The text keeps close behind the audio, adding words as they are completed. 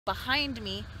Behind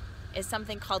me is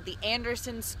something called the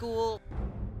Anderson School.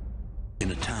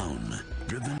 In a town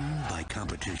driven by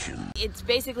competition. It's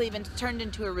basically been turned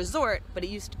into a resort, but it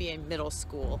used to be a middle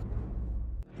school.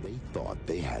 They thought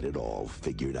they had it all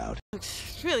figured out.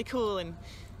 It's really cool, and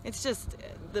it's just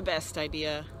the best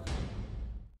idea.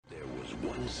 There was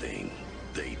one thing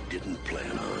they didn't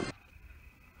plan on.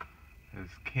 As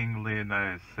King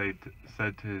Leonidas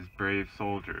said to his brave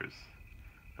soldiers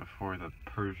before the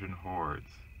Persian hordes,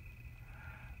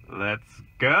 "Let's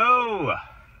go!"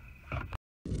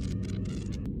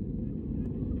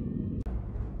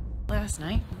 Last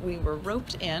night, we were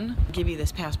roped in. Give you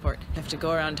this passport. You have to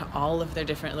go around to all of their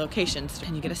different locations,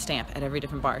 and you get a stamp at every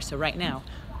different bar. So right now,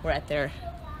 we're at their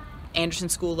Anderson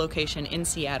School location in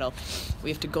Seattle. We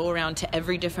have to go around to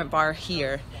every different bar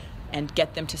here and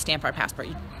get them to stamp our passport.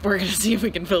 We're gonna see if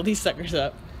we can fill these suckers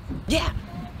up. Yeah,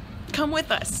 come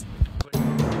with us. So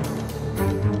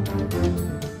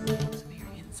we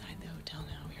are inside the hotel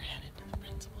now. We're headed to the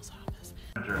principal's office.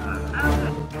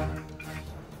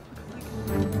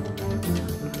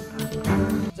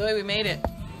 Zoe, we made it.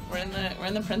 We're in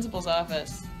the principal's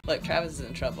office. Look, Travis is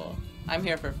in trouble. I'm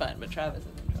here for fun, but Travis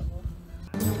is in trouble.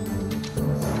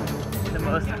 The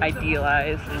most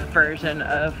idealized version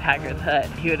of Hagrid's hut.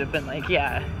 He would have been like,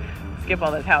 yeah, skip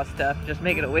all this house stuff, just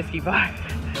make it a whiskey bar.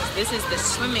 This is the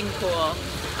swimming pool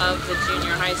of the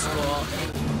junior high school.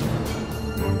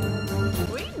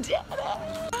 We did it!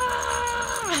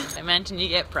 Ah! I mentioned you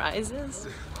get prizes.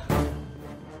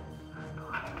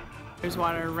 There's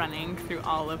water running through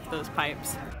all of those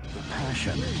pipes. The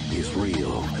passion is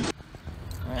real.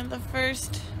 We're in the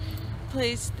first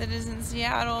place that is in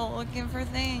Seattle looking for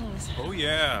things. Oh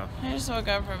yeah. I just woke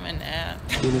up from a nap.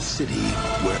 In a city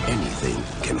where anything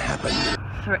can happen.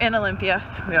 So we're in Olympia.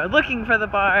 We are looking for the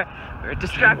bar. We were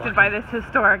distracted by this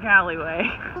historic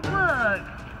alleyway. Look!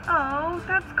 Oh,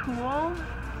 that's cool.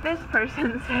 This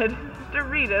person said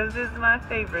Doritos is my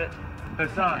favorite.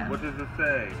 Hassan, what does it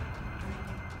say?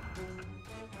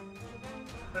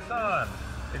 Hassan,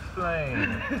 explain.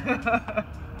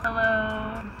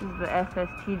 Hello. This is the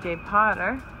SSTJ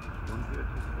Potter.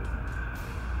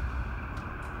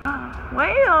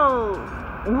 Whales!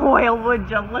 Well, would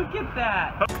you look at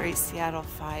that? Great Seattle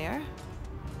Fire.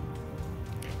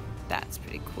 That's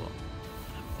pretty cool.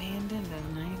 Abandoned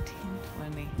in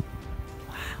 1920.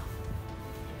 Wow.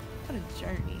 What a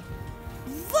journey.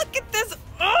 Look at this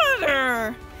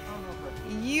otter!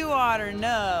 You otter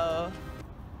know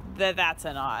that that's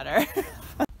an otter.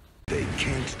 They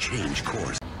can't change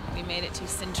course. We made it to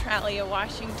Centralia,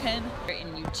 Washington. We're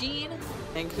in Eugene,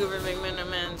 Vancouver,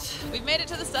 McMinimans. We've made it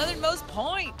to the southernmost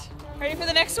point. Ready for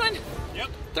the next one? Yep.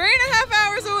 3.5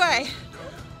 hours away.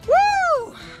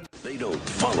 Woo! They don't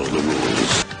follow the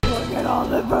rules. Look at all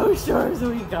the brochures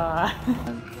we got.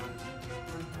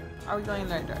 Are we going in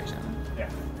the right direction? Yeah.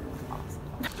 Awesome.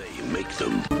 They make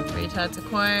them. 3 tots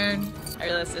acquired. I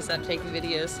realized I stopped taking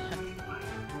videos.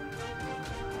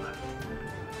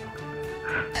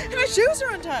 My shoes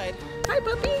are untied. Hi,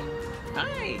 puppy.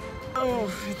 Hi.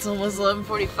 Oh, it's almost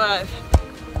 11:45.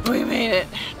 We made it.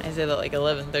 I said that like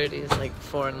 11:30 is like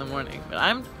 4 in the morning, but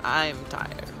I'm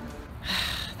tired.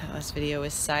 That last video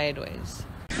was sideways.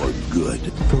 For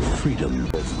good, for freedom,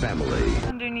 for family.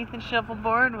 Underneath the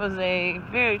shuffleboard was a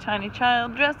very tiny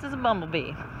child dressed as a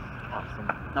bumblebee.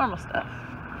 Awesome. Normal stuff.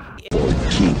 For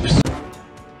keeps.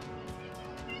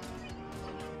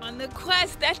 On the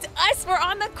quest. That's us. We're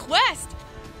on the quest.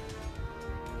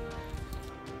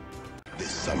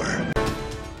 This summer.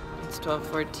 It's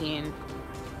 12:14.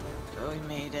 So we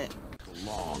made it.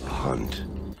 Long hunt.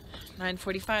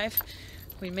 9:45.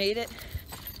 We made it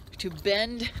to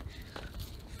Bend.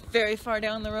 Very far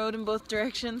down the road in both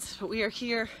directions, but we are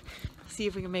here. See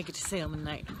if we can make it to Salem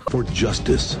tonight. For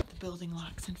justice. The building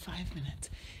locks in 5 minutes.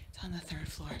 It's on the 3rd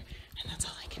floor, and that's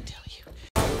all I can tell you.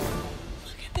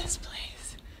 Look at this place.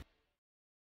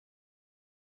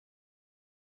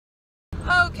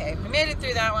 Okay, we made it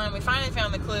through that one. We finally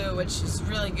found the clue, which is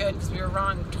really good because we were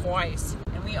wrong twice.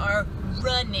 And we are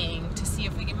running to see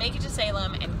if we can make it to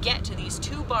Salem and get to these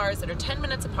 2 bars that are 10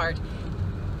 minutes apart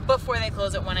before they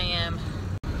close at 1 a.m.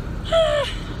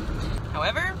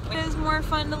 However, it is more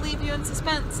fun to leave you in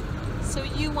suspense, so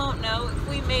you won't know if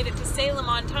we made it to Salem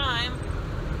on time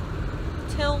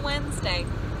till Wednesday.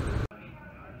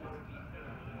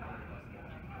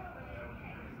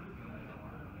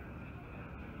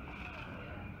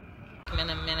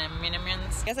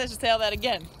 I guess I should say all that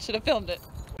again. Should have filmed it.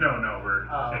 No, we're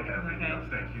taking a video. Okay.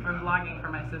 Thank you. I'm vlogging for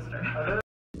my sister.